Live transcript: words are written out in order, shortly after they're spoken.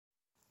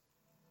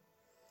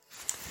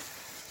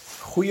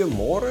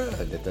Goeiemôre,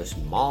 dit is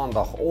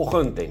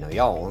maandagoggend en nou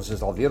ja, ons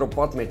is alweer op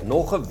pad met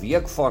nog 'n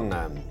week van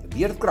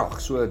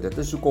weerkrag. So dit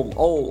is hoekom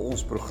al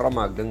ons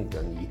programme, ek dink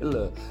in die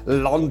hele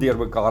land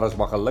deurmekaar is,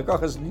 maar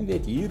gelukkig is nie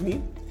net hier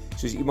nie.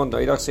 Soos iemand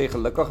nou eendag sê,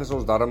 gelukkig is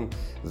ons darm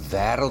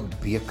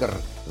wêreldbeker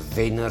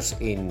wenners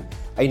en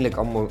eintlik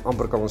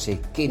amper kan ons sê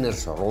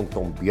kenners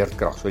rondom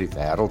beerdkrag, so die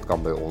wêreld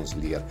kan by ons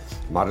leer.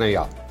 Maar nou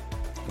ja,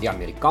 die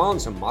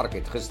Amerikaanse mark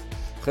het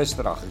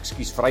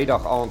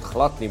Vrydag aand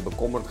glad nie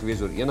bekommerd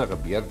gewees oor enige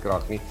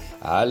beerdkrag nie.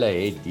 Hulle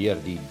het deur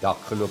die dak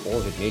geloop.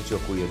 Ons het net so 'n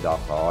goeie dag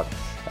gehad.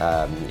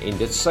 En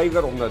dit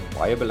suiwer omdat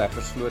baie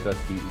beleggers glo dat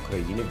die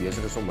Oekraïne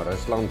besig is om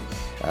Rusland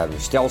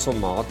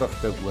stelselmatig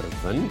te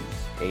oorwin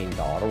en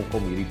daarom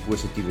kom hierdie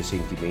positiewe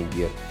sentiment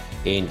deur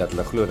en dat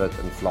hulle glo dat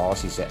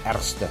inflasie se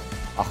ergste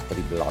agter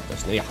die blad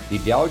is. Nou ja,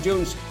 die Dow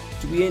Jones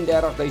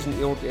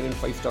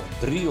 32.151,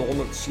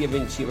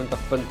 377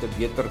 punte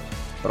beter,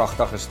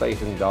 pragtige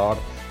styging daar.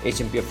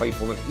 S&P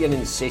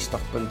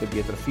 561 punte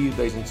beter,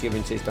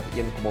 4.067,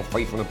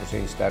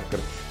 1,5% sterker.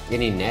 En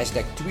die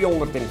Nasdaq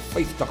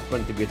 250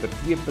 punte beter,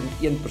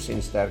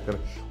 2,1% sterker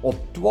op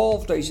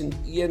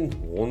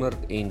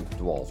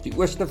 12.112. Die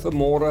ooste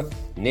vanmôre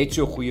net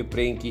so goeie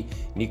prentjie.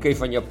 Nikkei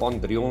van Japan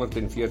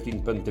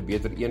 314 punte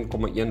beter,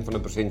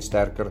 1,1%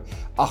 sterker,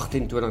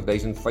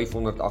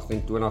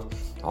 28.528.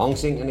 Hang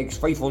Seng Index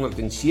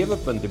 507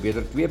 punte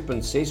beter,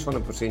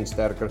 2,6%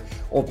 sterker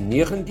op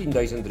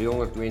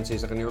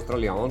 19.362 en die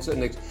Australiaanse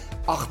Index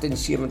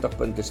 78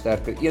 punte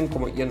sterker,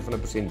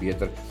 1,1%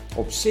 beter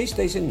op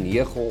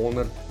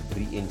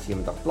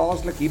 6.973.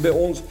 Plaaslik hier by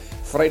ons,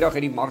 Vrydag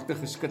het die markte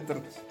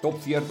geskitter,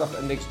 top 40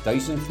 Index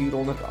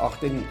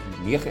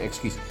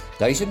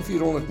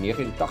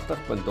 1489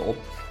 punte op,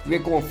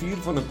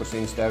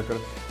 2,4% sterker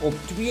op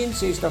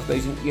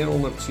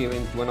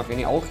 62.127 en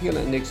die algehele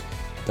Index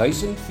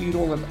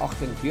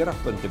 1448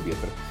 punte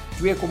beter,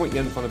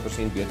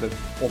 2,1% beter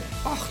op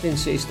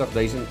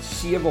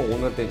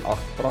 68.708,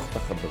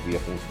 pragtige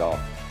bewegings daar.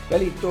 Wel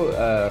die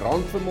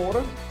rand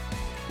vanmôre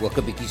ook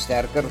 'n bietjie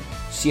sterker,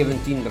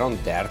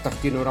 R17.30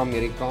 teenoor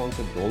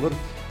Amerikaanse dollar,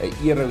 'n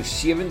euro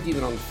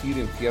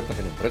R17.44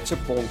 en 'n Britse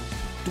pond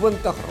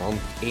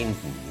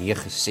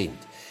R20.09.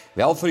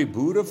 Wel vir die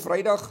boere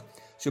Vrydag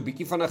so 'n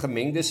bietjie van 'n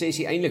gemengde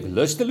sessie, eintlik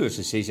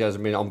lustelose sessie as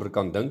mens amper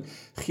kan dink.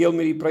 Geel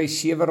met die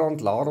prys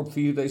R7 laer op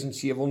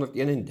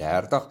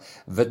 4.731,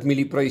 wit met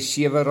die prys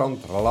R7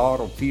 laer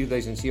op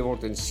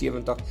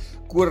 4.770,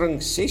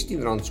 koring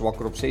R16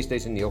 swakker op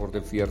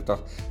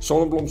 6.940,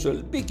 sonneblom so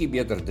 'n bietjie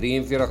beter,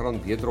 R43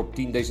 beter op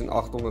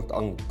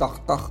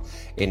 10.880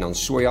 en dan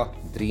soja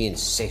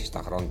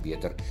R63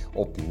 beter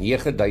op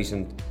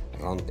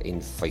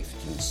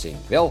R9.015.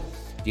 Wel,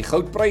 die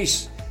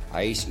goudprys,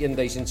 hy is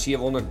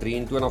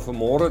 1.723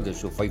 vanmôre, dis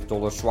so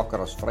 $5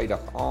 swakker as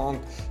Vrydag aand.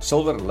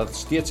 Silwer lig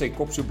steeds sy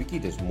kop so bietjie,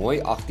 dis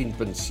mooi,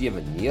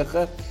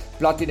 18.79.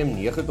 Platinum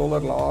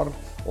 $9 laer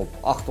op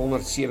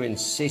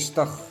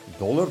 $867.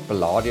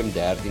 Palladium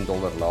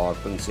 $13 laer,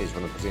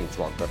 0.6%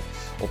 swakker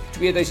op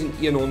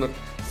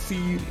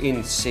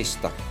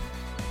 2.164.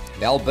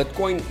 Wel,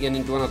 Bitcoin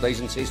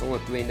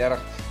 21.632,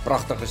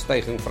 pragtige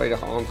styging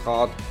Vrydag aand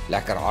gehad,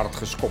 lekker hard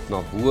geskop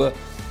na bo.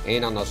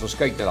 En dan as ons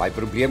kyk na daai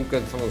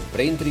probleemkind van ons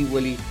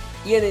Brent-olie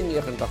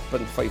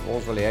 91.5,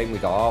 ons wil hy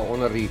moet daar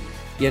onder die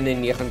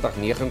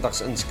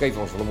 91.90s inskuif,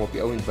 ons wil hom op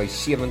die ou end by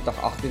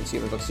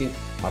 70.78 sien,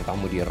 maar dan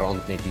moet die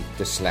rand net nie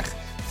te sleg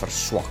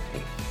verswak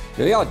nie.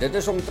 Nou ja, dit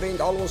is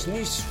omtrent al ons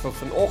nuus vir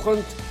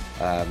vanoggend.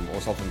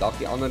 Ons sal vandag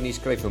die ander nuus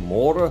kry vir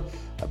môre.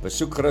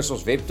 Besoek gerus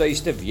ons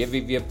webtuiste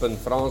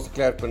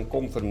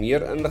www.fransdeklerk.com vir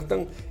meer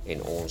inligting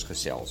en ons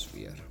gesels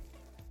weer.